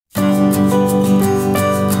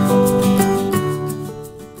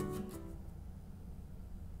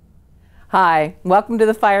Hi, welcome to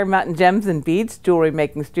the Fire Mountain Gems and Beads Jewelry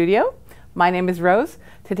Making Studio. My name is Rose.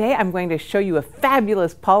 Today I'm going to show you a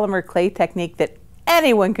fabulous polymer clay technique that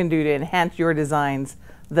anyone can do to enhance your designs,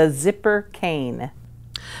 the zipper cane.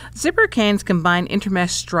 Zipper canes combine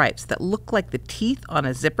intermeshed stripes that look like the teeth on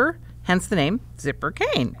a zipper, hence the name zipper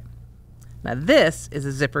cane. Now this is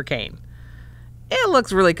a zipper cane. It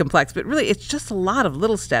looks really complex, but really it's just a lot of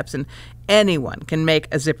little steps and anyone can make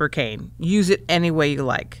a zipper cane. Use it any way you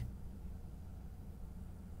like.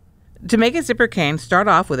 To make a zipper cane, start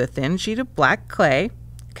off with a thin sheet of black clay,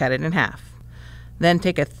 cut it in half. Then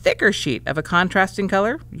take a thicker sheet of a contrasting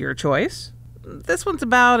color, your choice. This one's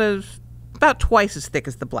about twice as thick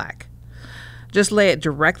as the black. Just lay it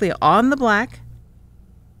directly on the black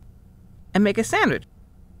and make a sandwich.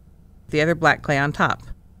 The other black clay on top.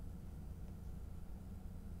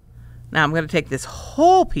 Now I'm going to take this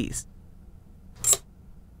whole piece,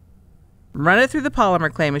 run it through the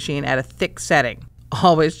polymer clay machine at a thick setting.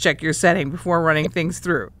 Always check your setting before running things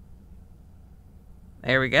through.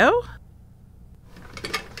 There we go.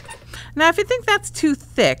 Now if you think that's too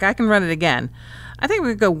thick, I can run it again. I think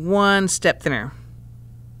we're going to go one step thinner.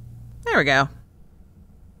 There we go.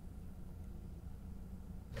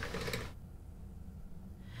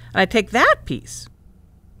 And I take that piece,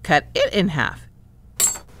 cut it in half,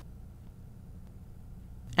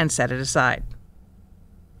 and set it aside.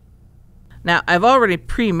 Now I've already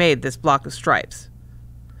pre-made this block of stripes.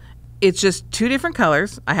 It's just two different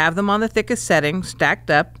colors. I have them on the thickest setting, stacked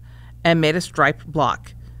up, and made a striped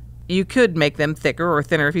block. You could make them thicker or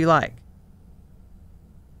thinner if you like.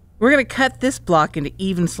 We're going to cut this block into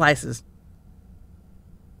even slices,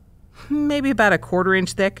 maybe about 1/4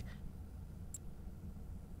 inch thick.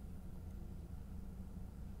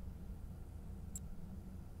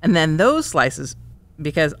 And then those slices,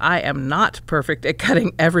 because I am not perfect at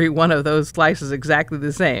cutting every one of those slices exactly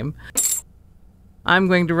the same, I'm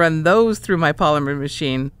going to run those through my polymer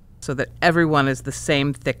machine so that everyone is the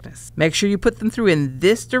same thickness. Make sure you put them through in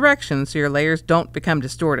this direction so your layers don't become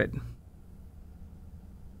distorted.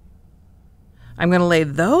 I'm going to lay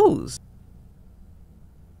those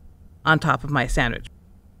on top of my sandwich.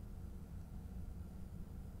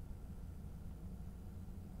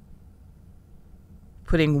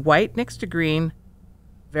 Putting white next to green,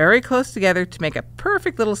 very close together to make a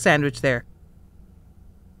perfect little sandwich there.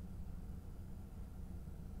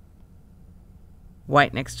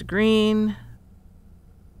 White next to green.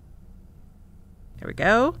 There we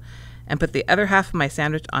go. And put the other half of my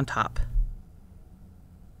sandwich on top.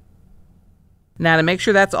 Now to make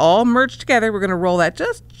sure that's all merged together, we're going to roll that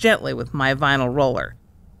just gently with my vinyl roller.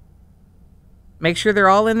 Make sure they're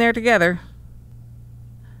all in there together.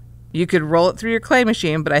 You could roll it through your clay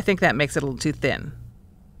machine, but I think that makes it a little too thin.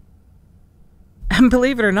 And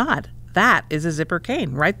believe it or not, that is a zipper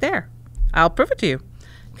cane right there. I'll prove it to you.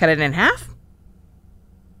 Cut it in half.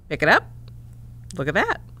 Pick it up. Look at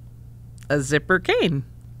that. A zipper cane.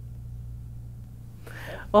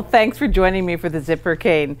 Well, thanks for joining me for the zipper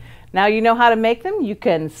cane. Now you know how to make them. You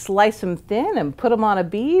can slice them thin and put them on a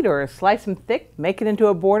bead, or slice them thick, make it into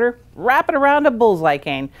a border, wrap it around a bullseye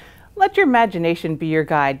cane. Let your imagination be your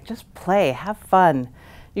guide. Just play, have fun.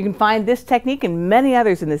 You can find this technique and many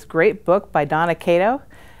others in this great book by Donna Cato.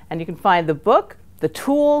 And you can find the book, the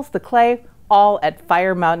tools, the clay, all at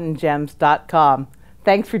firemountaingems.com.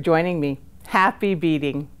 Thanks for joining me. Happy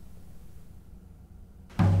beading.